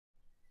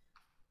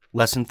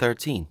Lesson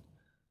 13.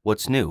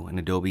 What's new in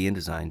Adobe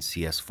InDesign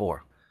CS4?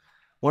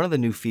 One of the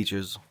new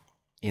features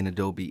in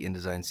Adobe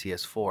InDesign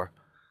CS4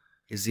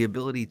 is the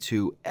ability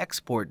to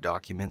export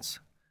documents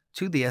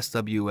to the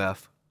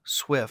SWF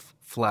Swift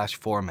Flash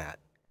format.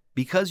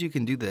 Because you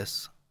can do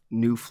this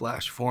new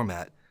Flash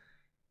format,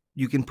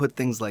 you can put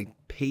things like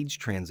page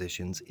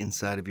transitions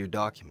inside of your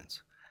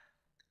documents.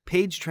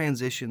 Page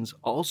transitions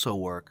also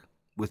work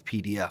with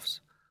PDFs.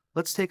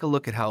 Let's take a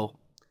look at how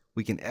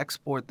we can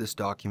export this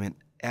document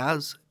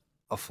as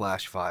a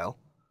Flash file,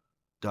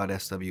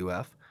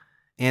 .swf,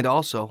 and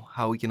also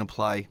how we can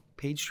apply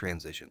page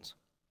transitions.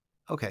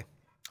 Okay,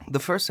 the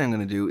first thing I'm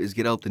going to do is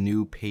get out the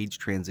new Page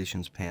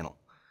Transitions panel,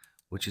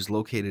 which is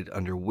located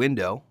under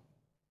Window,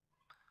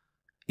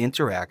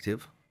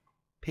 Interactive,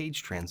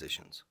 Page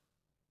Transitions.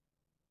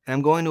 And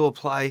I'm going to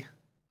apply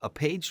a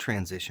page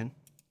transition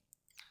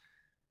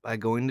by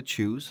going to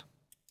Choose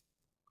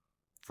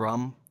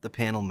from the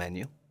panel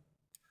menu.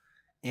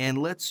 And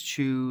let's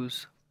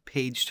choose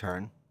Page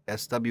Turn,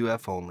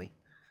 SWF only,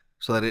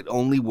 so that it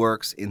only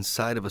works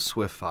inside of a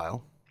Swift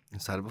file,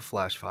 inside of a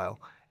Flash file.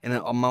 And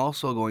I'm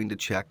also going to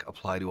check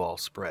Apply to All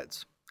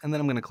Spreads. And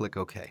then I'm going to click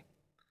OK.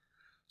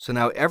 So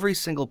now every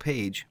single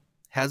page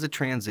has a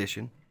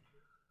transition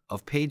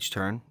of Page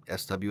Turn,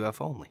 SWF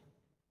only.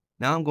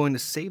 Now I'm going to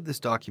save this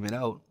document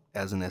out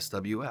as an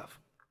SWF.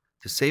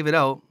 To save it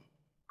out,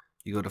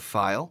 you go to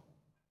File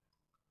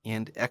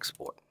and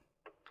Export.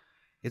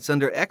 It's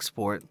under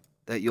Export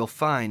that you'll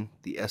find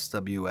the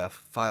SWF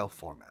file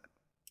format.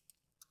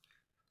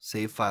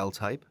 Save file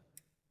type.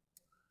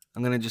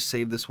 I'm going to just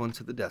save this one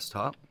to the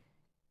desktop,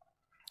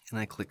 and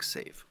I click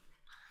Save.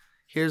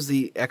 Here's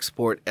the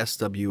Export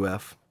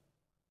SWF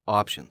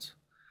options.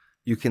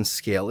 You can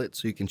scale it,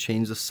 so you can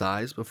change the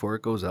size before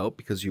it goes out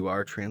because you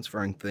are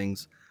transferring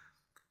things,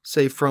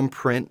 say, from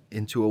print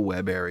into a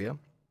web area.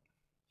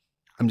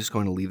 I'm just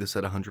going to leave this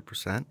at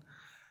 100%.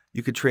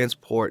 You could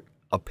transport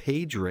a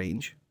page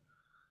range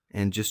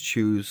and just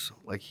choose,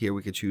 like here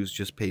we could choose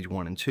just page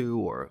 1 and 2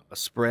 or a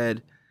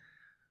spread.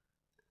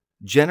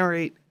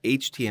 Generate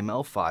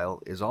HTML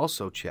file is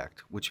also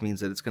checked, which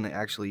means that it's going to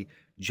actually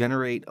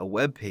generate a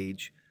web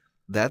page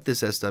that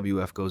this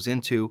SWF goes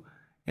into,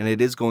 and it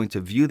is going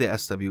to view the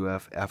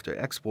SWF after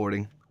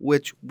exporting,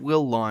 which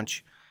will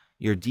launch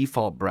your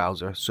default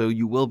browser, so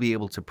you will be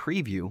able to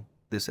preview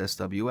this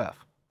SWF.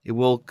 It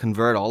will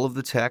convert all of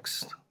the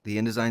text, the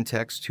InDesign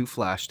text, to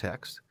Flash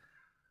text.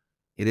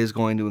 It is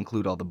going to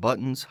include all the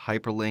buttons,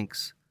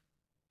 hyperlinks,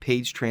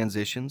 page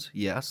transitions,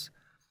 yes,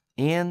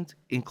 and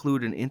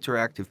include an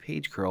interactive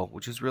page curl,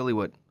 which is really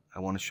what I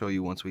want to show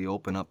you once we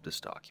open up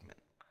this document.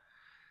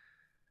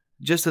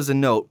 Just as a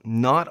note,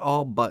 not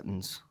all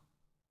buttons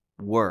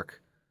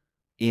work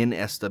in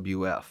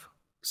SWF.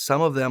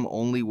 Some of them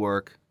only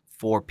work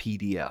for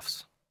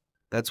PDFs.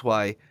 That's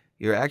why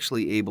you're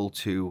actually able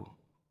to,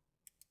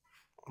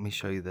 let me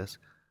show you this,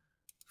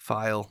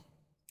 File,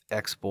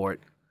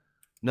 Export.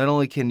 Not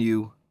only can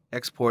you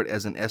export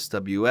as an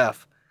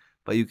SWF,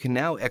 but you can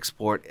now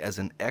export as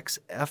an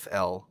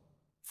XFL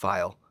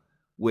file,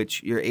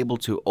 which you're able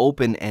to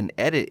open and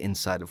edit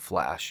inside of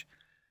Flash,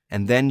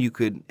 and then you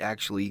could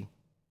actually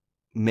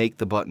make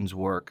the buttons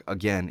work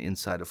again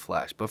inside of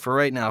Flash. But for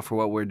right now, for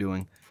what we're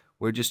doing,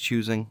 we're just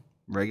choosing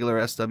regular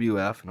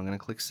SWF, and I'm going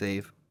to click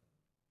Save.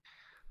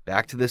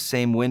 Back to this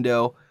same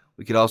window,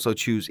 we could also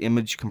choose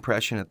image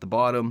compression at the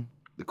bottom,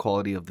 the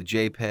quality of the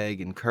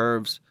JPEG and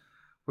curves.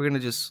 We're going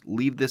to just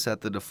leave this at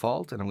the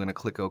default, and I'm going to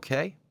click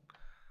OK.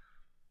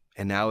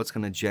 And now it's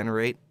going to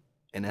generate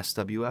an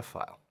SWF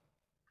file.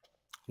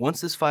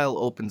 Once this file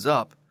opens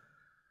up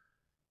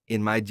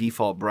in my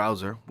default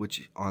browser,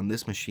 which on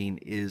this machine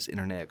is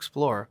Internet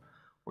Explorer,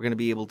 we're going to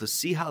be able to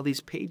see how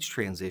these page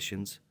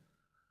transitions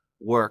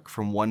work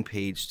from one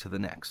page to the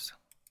next.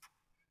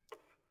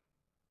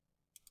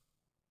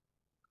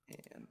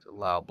 And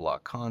allow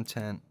block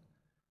content.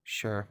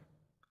 Sure.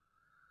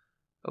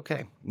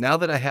 Okay, now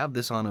that I have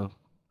this on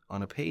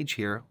a page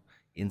here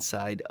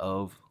inside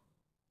of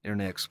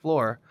Internet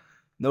Explorer,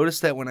 notice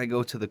that when I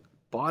go to the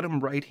bottom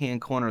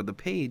right-hand corner of the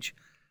page,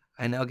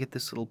 I now get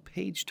this little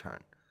page turn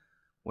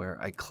where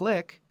I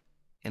click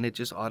and it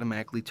just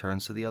automatically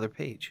turns to the other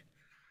page.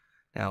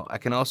 Now, I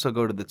can also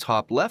go to the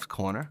top left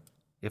corner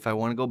if I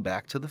want to go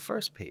back to the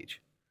first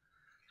page.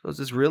 So it's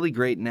this really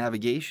great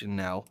navigation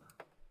now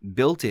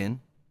built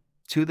in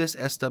to this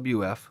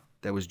SWF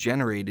that was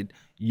generated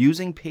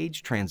using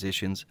page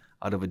transitions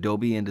out of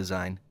Adobe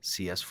InDesign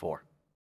CS4.